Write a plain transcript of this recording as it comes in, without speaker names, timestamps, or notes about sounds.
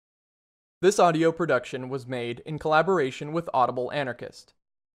This audio production was made in collaboration with Audible Anarchist.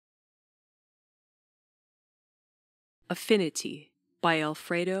 Affinity by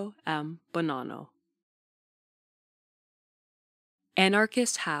Alfredo Bonanno.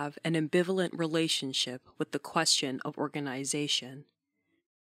 Anarchists have an ambivalent relationship with the question of organization.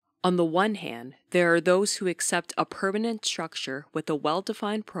 On the one hand, there are those who accept a permanent structure with a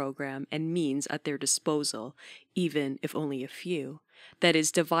well-defined program and means at their disposal, even if only a few, that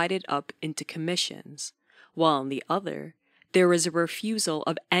is divided up into commissions, while on the other, there is a refusal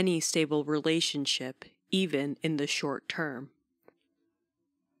of any stable relationship, even in the short term.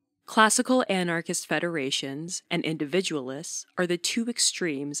 Classical anarchist federations and individualists are the two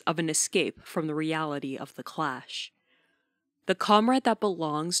extremes of an escape from the reality of the clash. The comrade that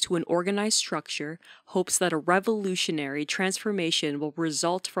belongs to an organized structure hopes that a revolutionary transformation will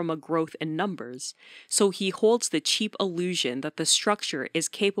result from a growth in numbers, so he holds the cheap illusion that the structure is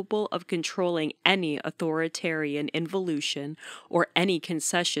capable of controlling any authoritarian involution or any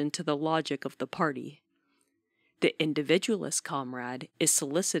concession to the logic of the party. The individualist comrade is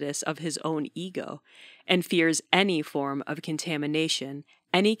solicitous of his own ego and fears any form of contamination,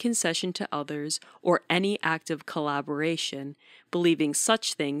 any concession to others, or any act of collaboration, believing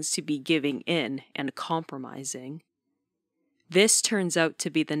such things to be giving in and compromising. This turns out to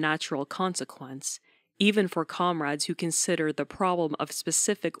be the natural consequence, even for comrades who consider the problem of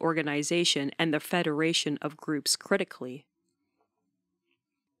specific organization and the federation of groups critically.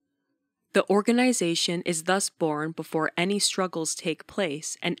 The organization is thus born before any struggles take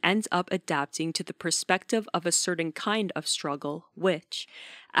place and ends up adapting to the perspective of a certain kind of struggle which,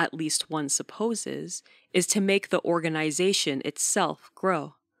 at least one supposes, is to make the organization itself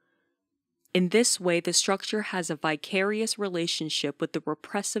grow. In this way, the structure has a vicarious relationship with the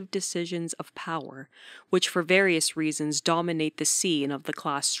repressive decisions of power, which for various reasons dominate the scene of the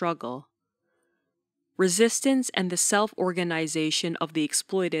class struggle. Resistance and the self-organization of the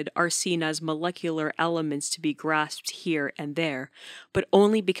exploited are seen as molecular elements to be grasped here and there, but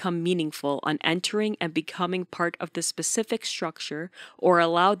only become meaningful on entering and becoming part of the specific structure or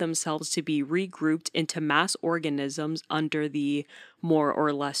allow themselves to be regrouped into mass organisms under the, more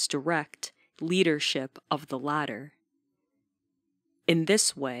or less direct, leadership of the latter. In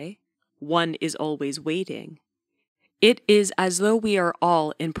this way, one is always waiting. It is as though we are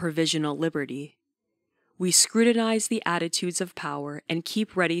all in provisional liberty. We scrutinize the attitudes of power and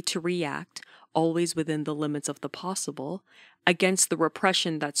keep ready to react, always within the limits of the possible, against the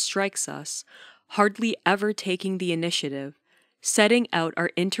repression that strikes us, hardly ever taking the initiative, setting out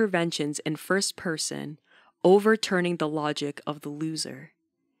our interventions in first person, overturning the logic of the loser.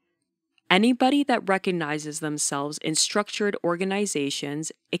 Anybody that recognizes themselves in structured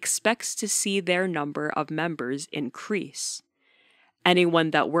organizations expects to see their number of members increase. Anyone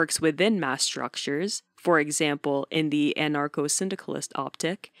that works within mass structures, for example in the anarcho-syndicalist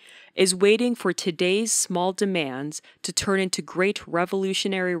optic, is waiting for today's small demands to turn into great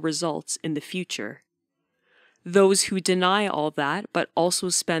revolutionary results in the future. Those who deny all that but also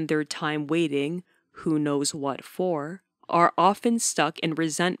spend their time waiting, who knows what for, are often stuck in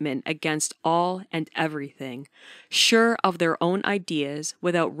resentment against all and everything, sure of their own ideas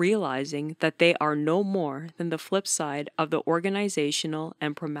without realizing that they are no more than the flip side of the organizational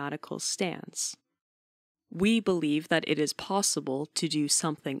and pragmatical stance. We believe that it is possible to do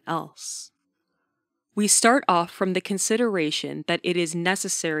something else. We start off from the consideration that it is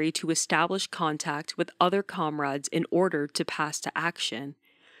necessary to establish contact with other comrades in order to pass to action.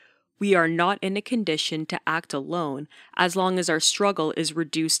 We are not in a condition to act alone as long as our struggle is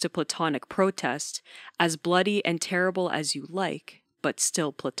reduced to platonic protest, as bloody and terrible as you like, but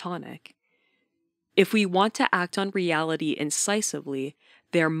still platonic. If we want to act on reality incisively,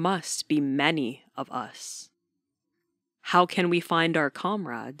 there must be many of us. How can we find our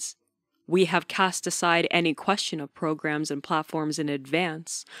comrades? We have cast aside any question of programs and platforms in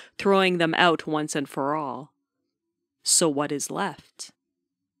advance, throwing them out once and for all. So what is left?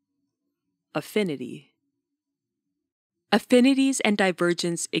 Affinity. Affinities and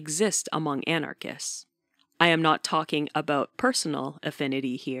divergence exist among anarchists. I am not talking about personal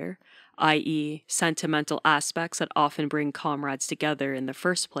affinity here, i.e., sentimental aspects that often bring comrades together in the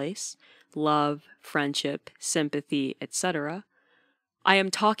first place, love, friendship, sympathy, etc. I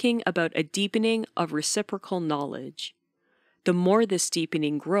am talking about a deepening of reciprocal knowledge. The more this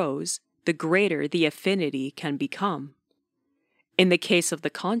deepening grows, the greater the affinity can become. In the case of the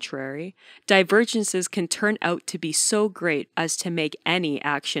contrary, divergences can turn out to be so great as to make any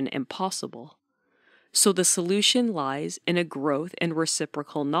action impossible. So the solution lies in a growth in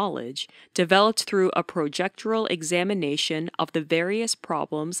reciprocal knowledge developed through a projectural examination of the various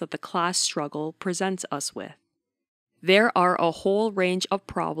problems that the class struggle presents us with. There are a whole range of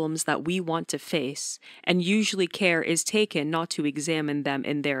problems that we want to face, and usually care is taken not to examine them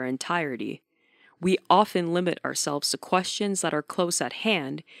in their entirety. We often limit ourselves to questions that are close at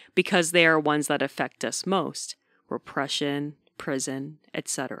hand because they are ones that affect us most: repression, prison,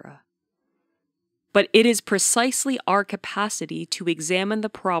 etc. But it is precisely our capacity to examine the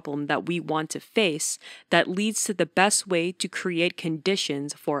problem that we want to face that leads to the best way to create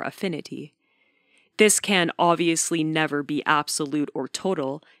conditions for affinity. This can obviously never be absolute or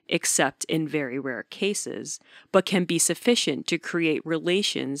total, except in very rare cases, but can be sufficient to create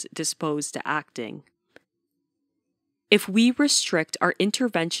relations disposed to acting. If we restrict our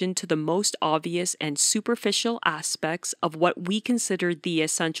intervention to the most obvious and superficial aspects of what we consider the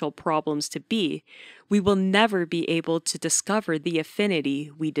essential problems to be, we will never be able to discover the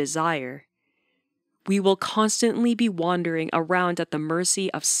affinity we desire. We will constantly be wandering around at the mercy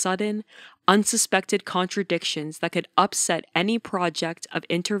of sudden, unsuspected contradictions that could upset any project of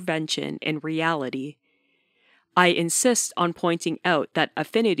intervention in reality. I insist on pointing out that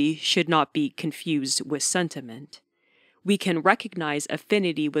affinity should not be confused with sentiment. We can recognize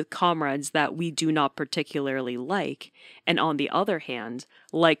affinity with comrades that we do not particularly like, and on the other hand,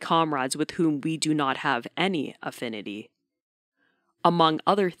 like comrades with whom we do not have any affinity. Among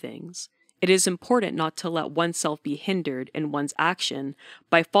other things, it is important not to let oneself be hindered in one's action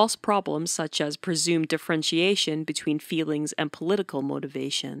by false problems such as presumed differentiation between feelings and political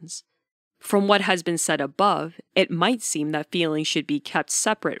motivations. From what has been said above, it might seem that feelings should be kept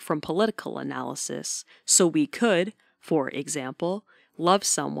separate from political analysis, so we could, for example, love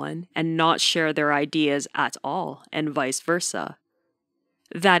someone and not share their ideas at all, and vice versa.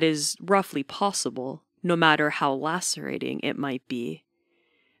 That is roughly possible, no matter how lacerating it might be.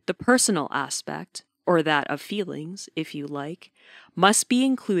 The personal aspect, or that of feelings, if you like, must be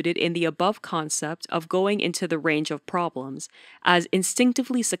included in the above concept of going into the range of problems, as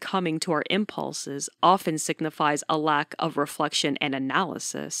instinctively succumbing to our impulses often signifies a lack of reflection and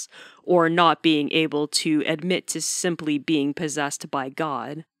analysis, or not being able to admit to simply being possessed by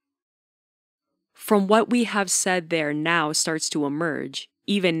God. From what we have said there now starts to emerge,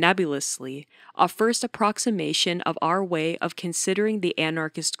 even nebulously, a first approximation of our way of considering the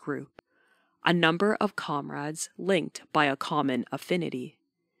anarchist group, a number of comrades linked by a common affinity.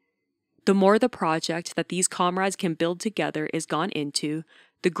 The more the project that these comrades can build together is gone into,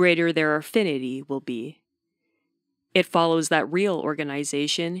 the greater their affinity will be. It follows that real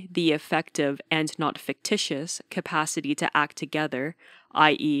organization, the effective and not fictitious capacity to act together,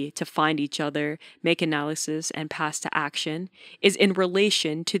 i.e., to find each other, make analysis, and pass to action, is in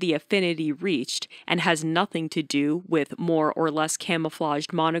relation to the affinity reached and has nothing to do with more or less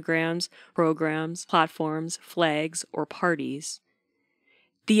camouflaged monograms, programs, platforms, flags, or parties.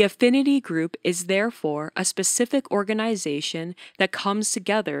 The affinity group is therefore a specific organization that comes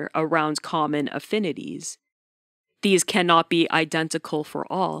together around common affinities. These cannot be identical for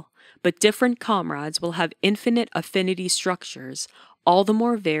all, but different comrades will have infinite affinity structures, all the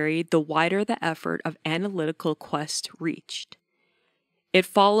more varied the wider the effort of analytical quest reached. It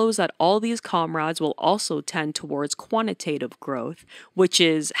follows that all these comrades will also tend towards quantitative growth, which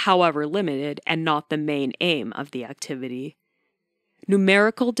is, however limited, and not the main aim of the activity.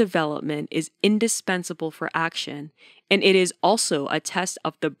 Numerical development is indispensable for action, and it is also a test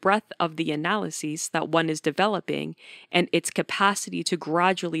of the breadth of the analyses that one is developing and its capacity to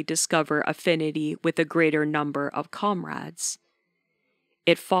gradually discover affinity with a greater number of comrades.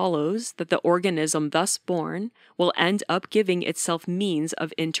 It follows that the organism thus born will end up giving itself means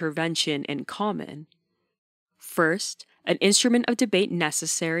of intervention in common. First, an instrument of debate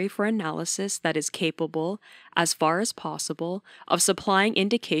necessary for analysis that is capable, as far as possible, of supplying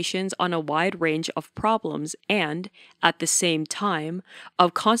indications on a wide range of problems and, at the same time,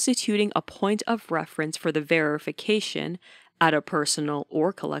 of constituting a point of reference for the verification, at a personal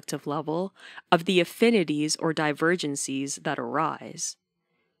or collective level, of the affinities or divergencies that arise.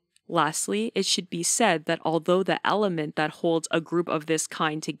 Lastly, it should be said that although the element that holds a group of this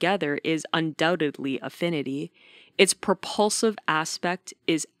kind together is undoubtedly affinity, its propulsive aspect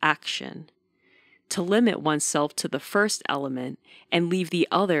is action. To limit oneself to the first element and leave the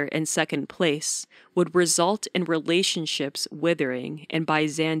other in second place would result in relationships withering in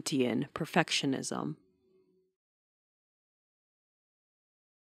Byzantine perfectionism.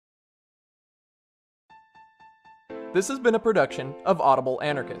 This has been a production of Audible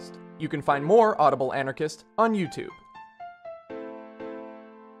Anarchist. You can find more Audible Anarchist on YouTube.